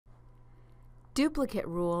Duplicate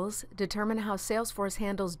rules determine how Salesforce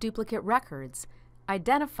handles duplicate records,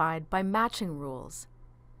 identified by matching rules.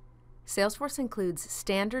 Salesforce includes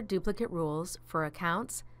standard duplicate rules for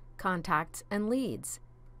accounts, contacts, and leads.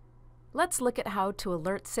 Let's look at how to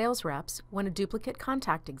alert sales reps when a duplicate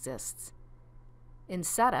contact exists. In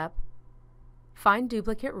Setup, find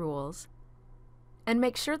Duplicate Rules, and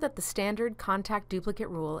make sure that the standard contact duplicate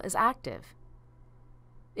rule is active.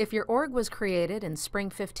 If your org was created in Spring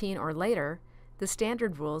 15 or later, the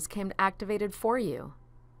standard rules came activated for you.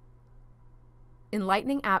 In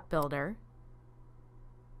Lightning App Builder,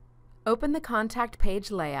 open the contact page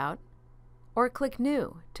layout or click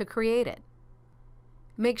New to create it.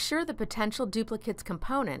 Make sure the Potential Duplicates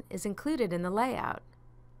component is included in the layout.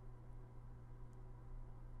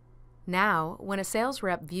 Now, when a sales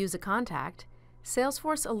rep views a contact,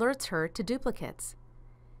 Salesforce alerts her to duplicates.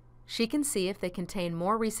 She can see if they contain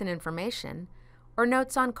more recent information or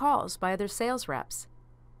notes on calls by other sales reps.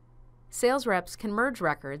 Sales reps can merge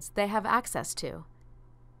records they have access to.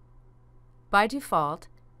 By default,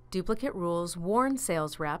 duplicate rules warn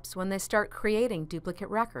sales reps when they start creating duplicate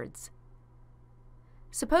records.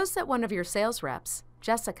 Suppose that one of your sales reps,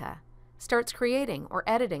 Jessica, starts creating or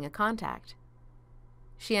editing a contact.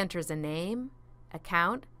 She enters a name,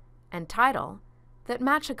 account, and title that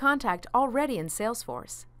match a contact already in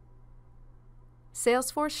Salesforce.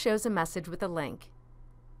 Salesforce shows a message with a link.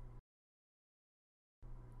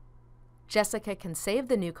 Jessica can save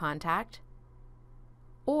the new contact,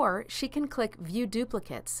 or she can click View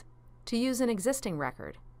Duplicates to use an existing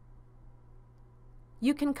record.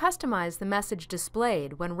 You can customize the message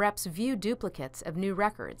displayed when reps view duplicates of new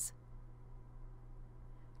records.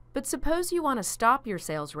 But suppose you want to stop your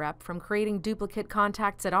sales rep from creating duplicate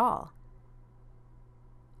contacts at all.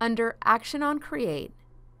 Under Action on Create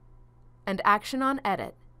and Action on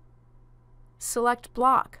Edit, select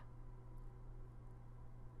Block.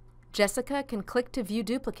 Jessica can click to view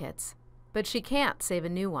duplicates, but she can't save a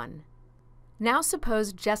new one. Now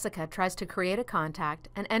suppose Jessica tries to create a contact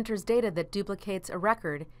and enters data that duplicates a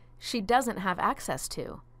record she doesn't have access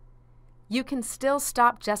to. You can still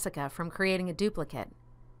stop Jessica from creating a duplicate.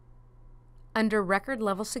 Under Record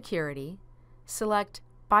Level Security, select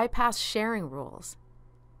Bypass Sharing Rules.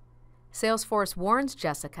 Salesforce warns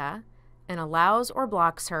Jessica and allows or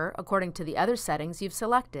blocks her according to the other settings you've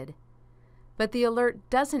selected, but the alert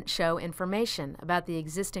doesn't show information about the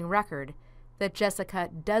existing record that Jessica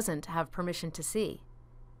doesn't have permission to see.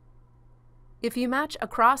 If you match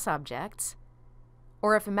across objects,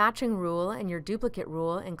 or if a matching rule and your duplicate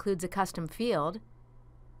rule includes a custom field,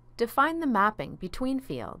 define the mapping between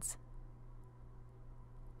fields.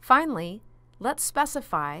 Finally, let's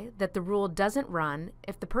specify that the rule doesn't run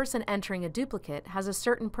if the person entering a duplicate has a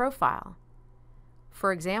certain profile.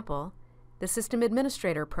 For example, the System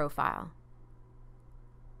Administrator profile.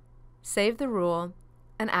 Save the rule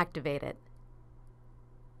and activate it.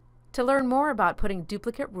 To learn more about putting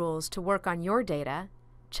duplicate rules to work on your data,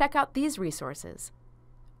 check out these resources,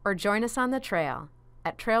 or join us on the trail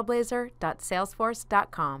at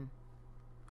trailblazer.salesforce.com.